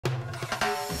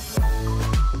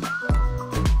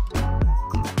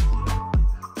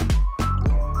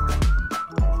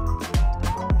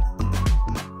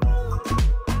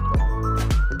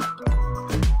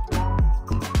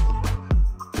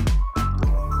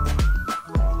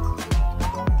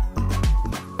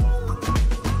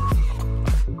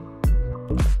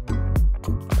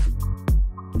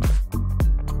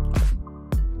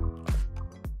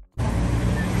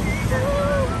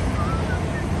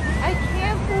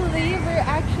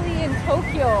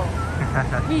Tokyo.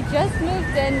 We just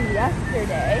moved in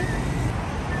yesterday,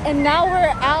 and now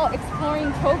we're out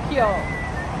exploring Tokyo.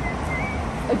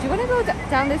 Oh, do you want to go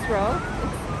down this road?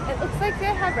 It looks like they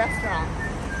have restaurants.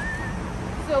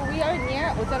 So we are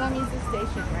near Nami We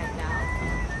station right now,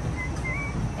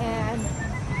 and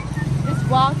just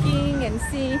walking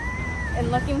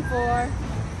and looking for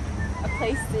a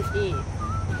place to eat.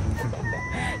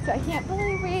 So I can't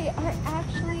believe we are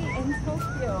actually in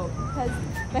Tokyo, because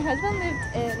my husband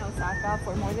lived in Osaka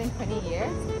for more than 20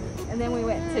 years, and then we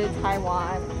went to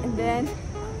Taiwan, and then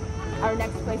our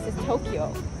next place is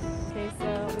Tokyo. Okay,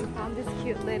 so we found this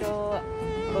cute little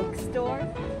bookstore,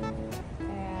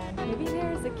 and maybe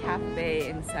there's a cafe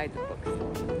inside the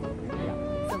bookstore. Yeah.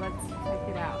 So let's check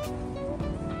it out.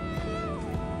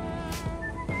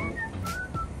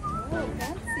 Oh,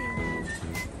 fancy.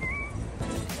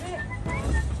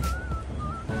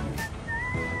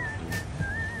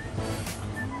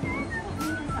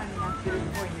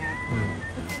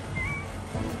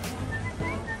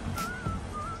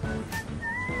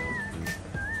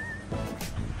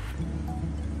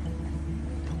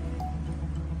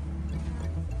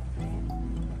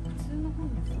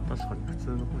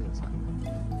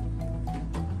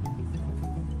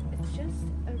 It's just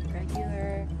a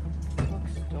regular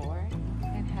bookstore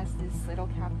and has this little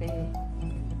cafe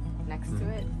next to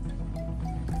it.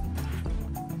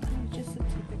 Just a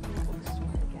typical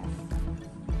bookstore, I guess.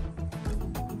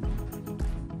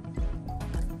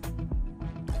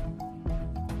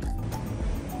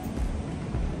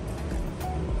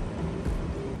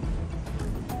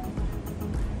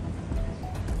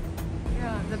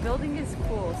 Yeah, the building is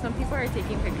cool. Some people are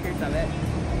taking pictures of it.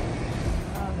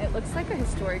 It looks like a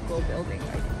historical building,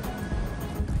 right?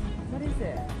 What is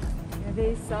it? Yeah,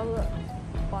 they sell a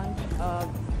bunch of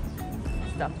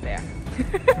stuff there.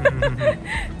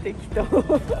 Tikito.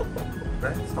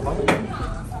 사바?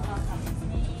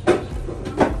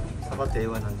 사바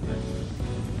대원 한 개.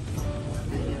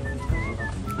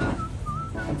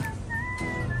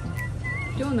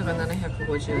今日のが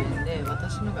750円で、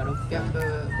私のが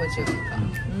650円か。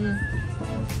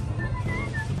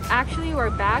Actually, we're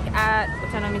back at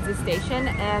Ochanomizu Station,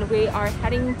 and we are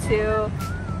heading to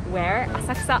where?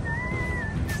 Asakusa.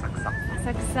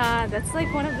 Asakusa. That's like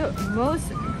one of the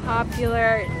most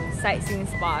popular sightseeing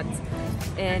spots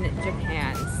in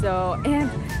Japan. So, and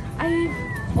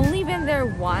I've only been there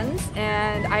once,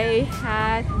 and I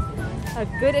had a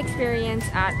good experience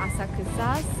at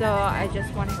Asakusa. So I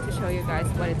just wanted to show you guys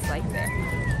what it's like there.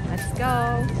 Let's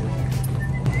go.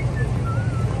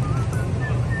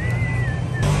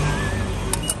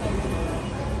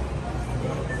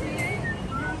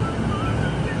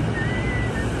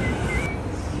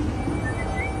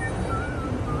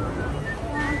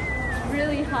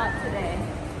 Hot today.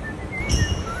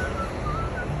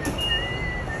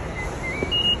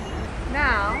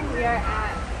 Now we are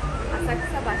at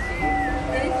Asakusa Bashi.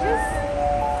 It is just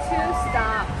 2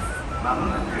 stops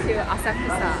to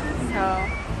Asakusa. So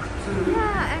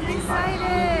yeah, I'm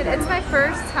excited. It's my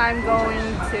first time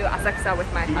going to Asakusa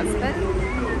with my husband.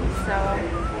 So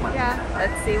yeah,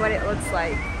 let's see what it looks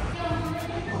like.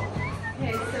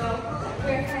 Okay, so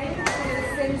we're heading to the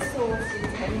Sensoji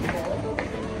temple.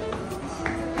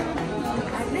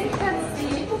 I think that's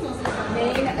the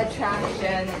main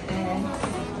attraction in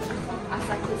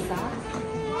Asakusa.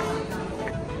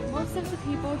 Most of the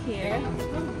people here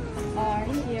are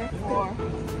here for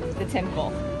the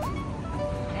temple.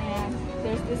 And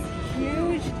there's this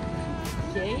huge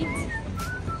gate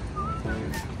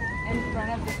in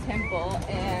front of the temple,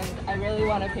 and I really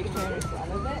want a picture in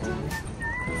front of it.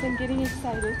 So I'm getting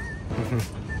excited.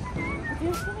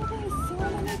 There's gonna be so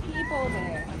many people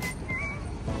there.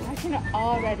 I can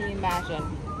already imagine.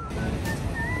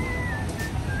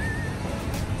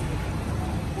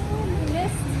 Oh, the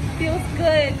mist feels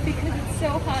good because it's so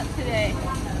hot today.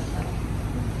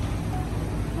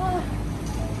 Oh.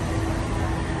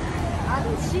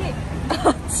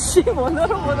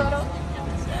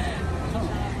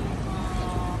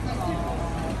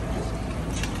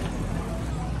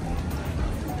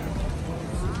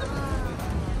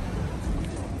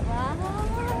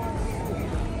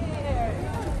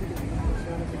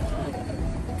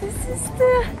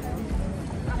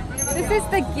 This is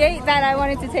the gate that I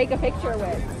wanted to take a picture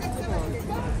with.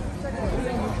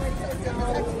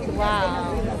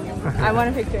 Wow. I want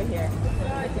a picture here.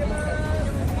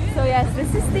 So yes,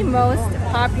 this is the most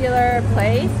popular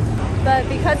place, but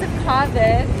because of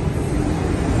COVID,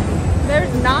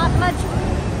 there's not much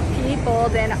people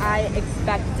than I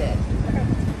expected.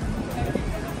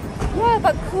 Yeah,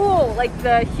 but cool, like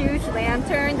the huge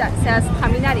lantern that says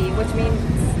Kaminari, which means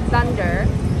thunder.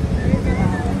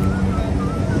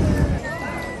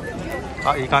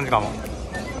 あ、いい感じかも。で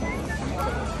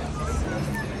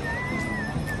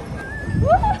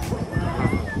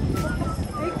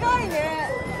かいね。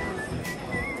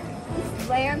This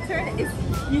lantern is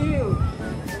huge.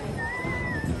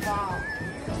 Wow.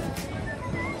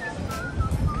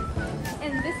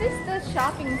 And this is the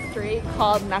shopping street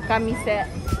called Nakamise.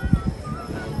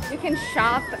 You can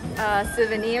shop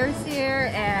souvenirs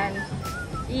here and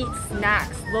eat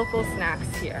snacks, local snacks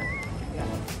here.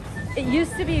 It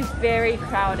used to be very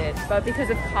crowded, but because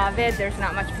of COVID, there's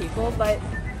not much people, but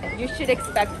you should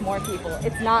expect more people.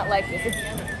 It's not like this, it's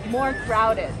more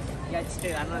crowded.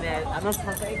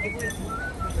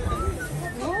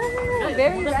 Oh,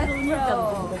 very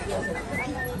retro.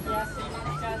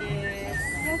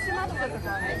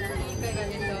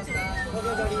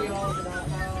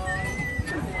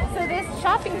 So this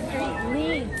shopping street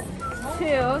leads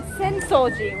to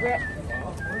Sensoji, where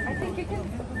I think you can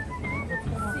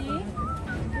see,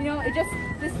 you know,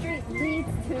 the street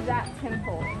leads to that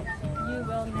temple. You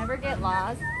will never get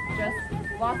lost. Just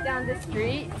walk down the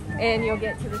street and you'll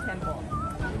get to the temple.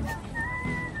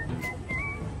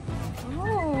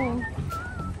 Oh,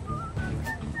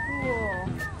 cool.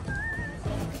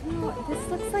 Oh, this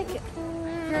looks like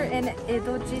you're in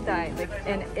Edo Jidai, like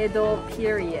an Edo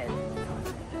period.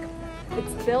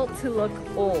 It's built to look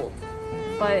old,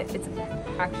 but it's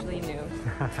actually new.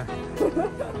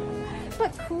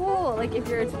 But cool, like if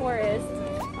you're a tourist,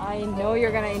 I know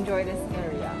you're gonna enjoy this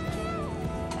area.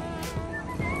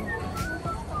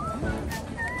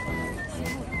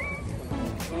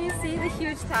 Can you see the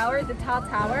huge tower, the tall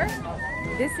tower?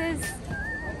 This is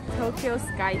Tokyo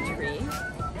Skytree.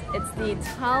 It's the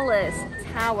tallest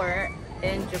tower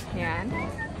in Japan.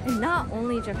 And not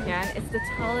only Japan, it's the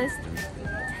tallest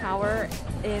tower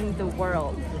in the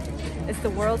world. It's the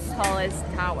world's tallest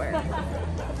tower.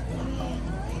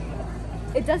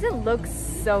 It doesn't look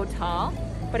so tall,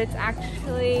 but it's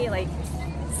actually like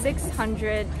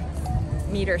 600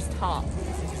 meters tall.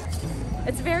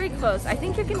 It's very close. I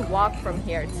think you can walk from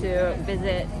here to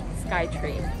visit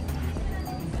Skytree.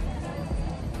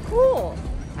 Cool!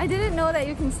 I didn't know that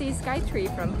you can see Skytree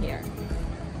from here.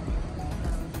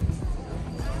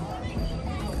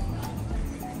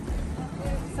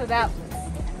 So that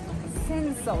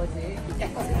Sensoji.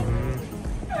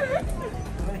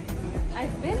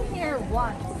 I've been here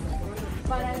once,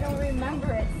 but I don't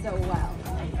remember it so well.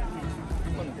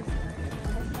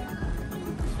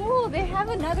 Cool, they have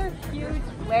another huge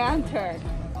lantern,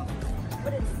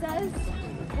 but it says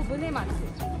Kobunematsu.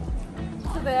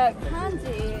 So the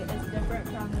kanji is different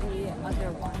from the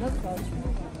other one.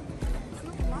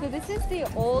 So this is the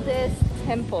oldest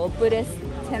temple, Buddhist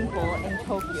temple in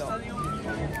Tokyo.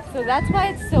 So that's why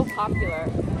it's so popular.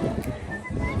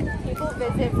 People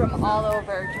visit from all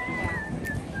over Japan.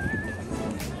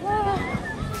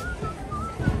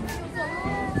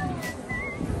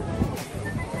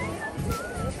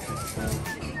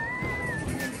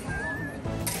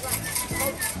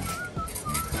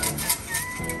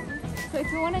 So if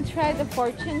you want to try the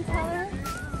fortune teller,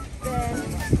 then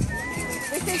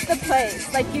this is the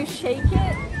place. Like you shake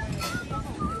it.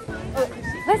 Oh,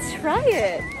 let's try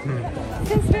it.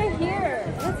 Since we're here,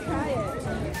 let's try it.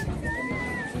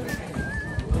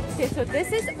 Okay, so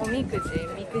this is omikuji,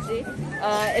 mikuji.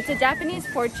 It's a Japanese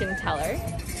fortune teller,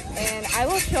 and I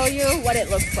will show you what it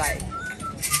looks like.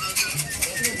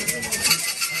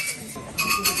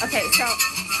 Okay, so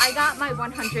I got my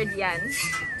 100 yen,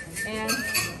 and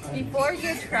before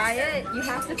you try it, you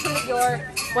have to put your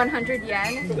 100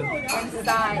 yen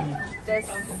inside this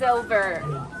silver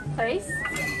place.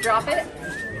 Drop it.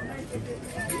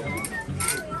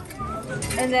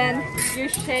 And then you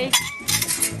shake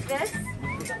this.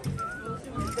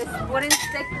 This wooden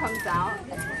stick comes out.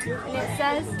 And it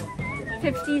says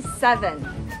 57.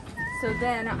 So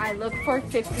then I look for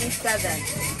 57.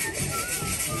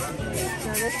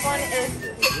 So this one is,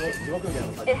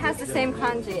 it has the same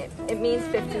kanji. It means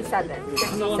 57.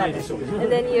 57.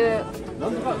 And then you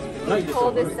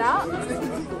pull this out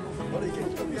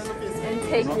and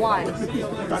take one.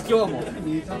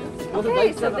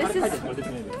 Okay, so this is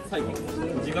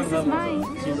mine.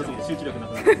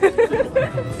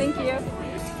 Thank you.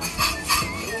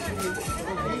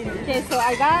 Okay, so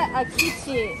I got a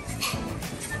kichi.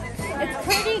 It's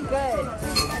pretty good.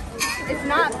 It's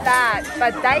not bad,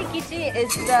 but daikichi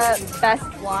is the best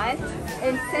one.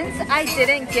 And since I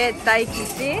didn't get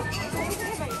daikichi,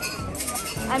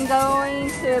 I'm going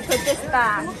to put this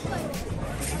back.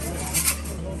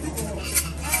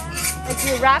 If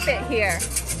you wrap it here.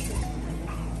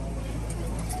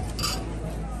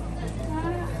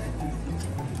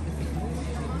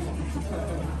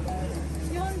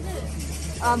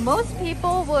 Most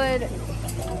people would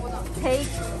take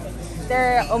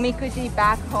their omikuji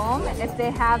back home if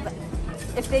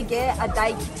they get a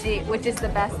daikichi, which is the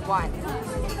best one.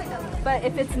 But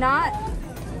if it's not,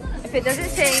 if it doesn't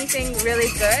say anything really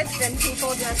good, then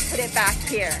people just put it back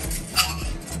here.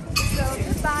 So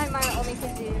goodbye, my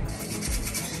omikuji.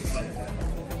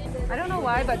 I don't know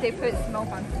why, but they put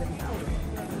smoke onto themselves.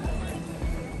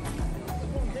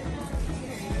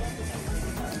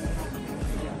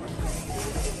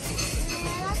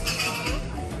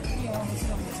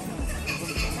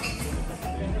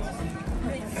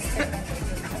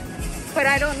 But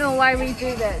I don't know why we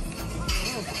do this.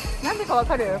 なんでかわ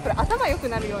かる？これ頭良く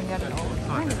なるようになるの？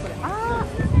何これ？あ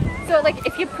ー。So like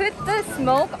if you put the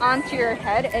smoke onto your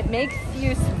head, it makes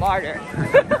you smarter.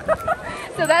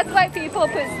 So that's why people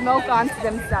put smoke onto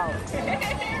themselves.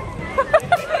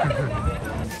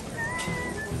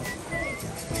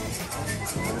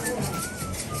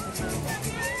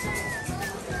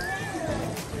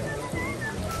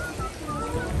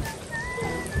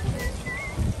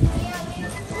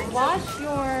 Wash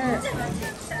your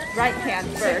right hand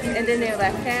first, and then your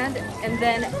left hand, and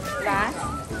then last,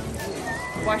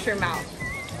 wash your mouth.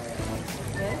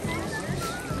 This.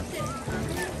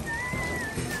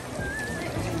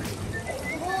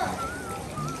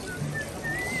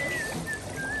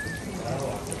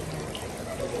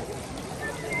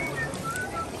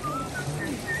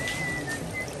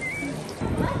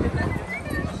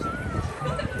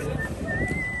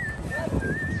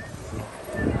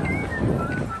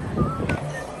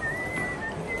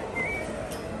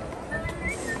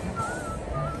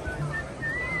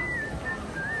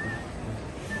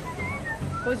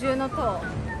 五重の塔。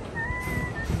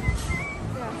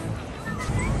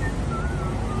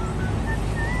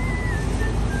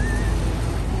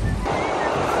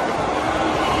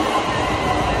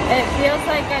It feels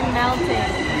like I'm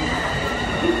melting.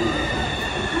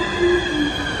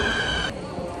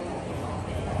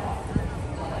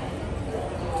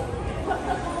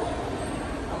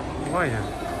 Why? や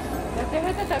ってる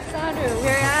ことたくさんある。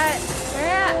We're at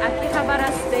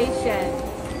Akihabara Station.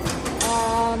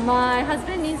 My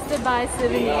husband needs to buy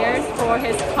souvenirs for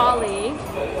his colleague.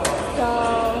 So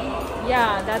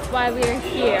yeah, that's why we're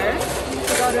here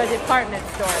to go to a department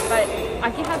store. But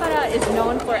Akihabara is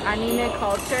known for anime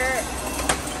culture.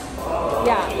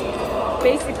 Yeah,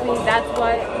 basically that's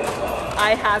what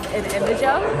I have an image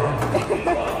of.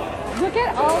 Look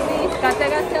at all these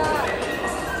gacha-gacha.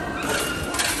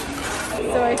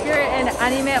 So if you're an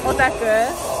anime otaku,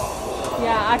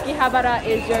 yeah, Akihabara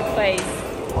is your place.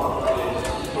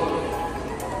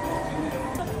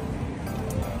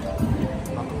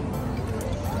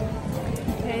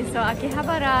 Okay, so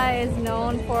Akihabara is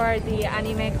known for the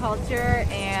anime culture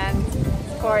and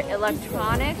for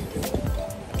electronics.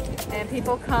 And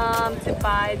people come to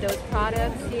buy those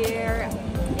products here.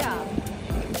 Yeah.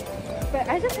 But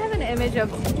I just have an image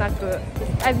of otaku.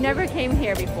 I've never came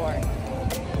here before.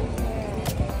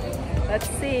 Let's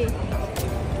see.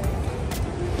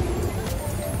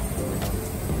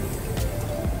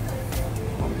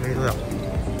 메이도야.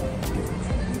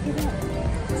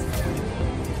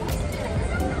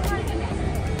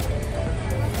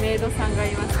 Maids-sanが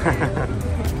いますね。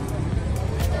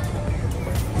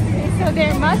So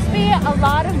there must be a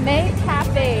lot of maid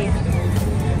cafes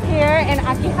here in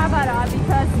Akihabara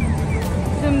because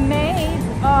the maids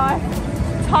are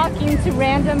talking to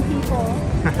random people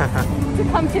to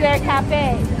come to their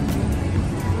cafe.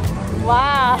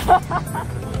 Wow.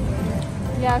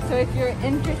 Yeah, so if you're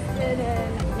interested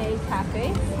in maid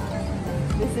cafes,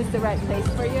 this is the right place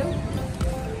for you.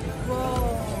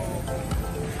 Whoa.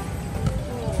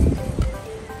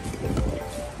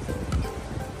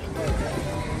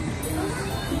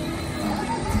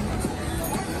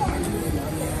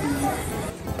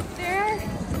 There are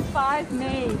 5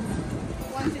 maids.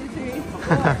 1, 2, 3,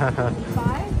 4,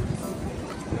 5.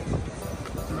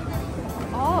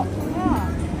 Oh, yeah.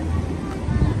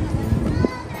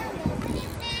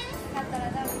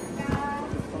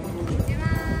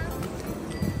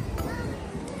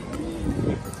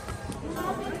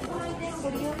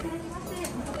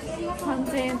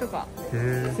 $3,000 とかす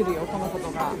るよ、このこ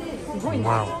とが。すごいね。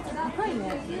高い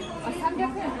ね。あ、300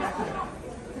円。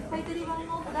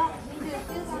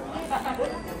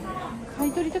買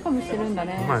い取りとかもしてるんだ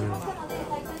ね。うまいね。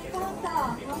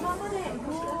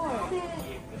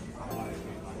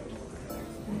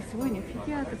すごいね、フィ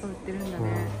ギュアとか売ってるんだ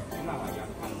ね。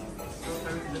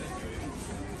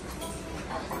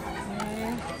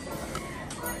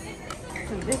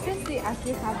So this is the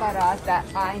Akihabara that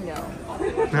I know.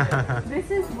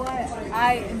 This is what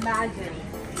I imagine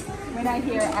when I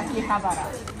hear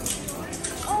Akihabara.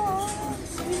 Oh,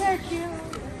 these are cute.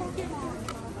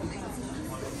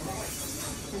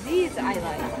 These I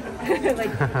like,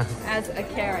 like as a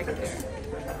character.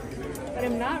 But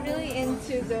I'm not really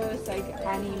into those like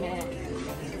anime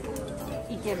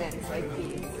ikemens like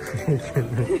these.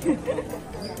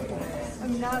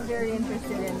 I'm not very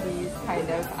interested in these kind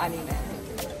of anime.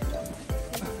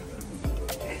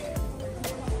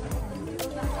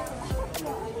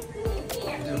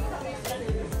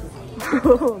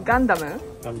 Gundam.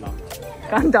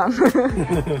 Gundam.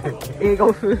 英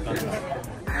語風.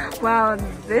 Wow,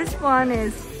 this one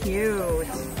is huge.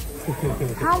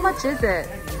 How much is it?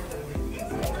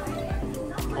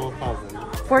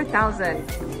 4,000.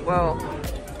 Whoa.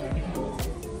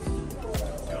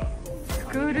 ス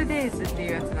クールデイズってい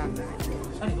うやつなんだね。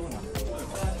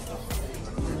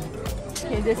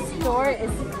Okay, this store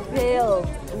is filled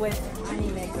with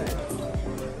anime goods.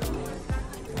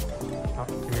 あ、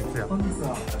鬼滅や。本日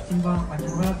は新版秋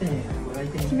葉原店へご来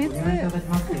店お願いいただき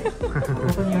まして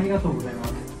誠にありがとうございま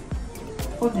す。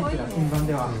本日が新版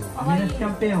ではアニメキャ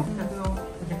ンペーンを企画の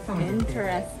お客様に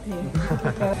Interesting.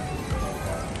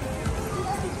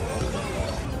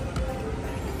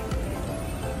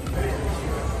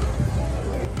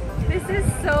 This is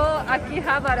so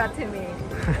Akihabara to me.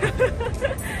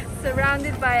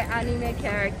 Surrounded by anime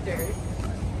characters.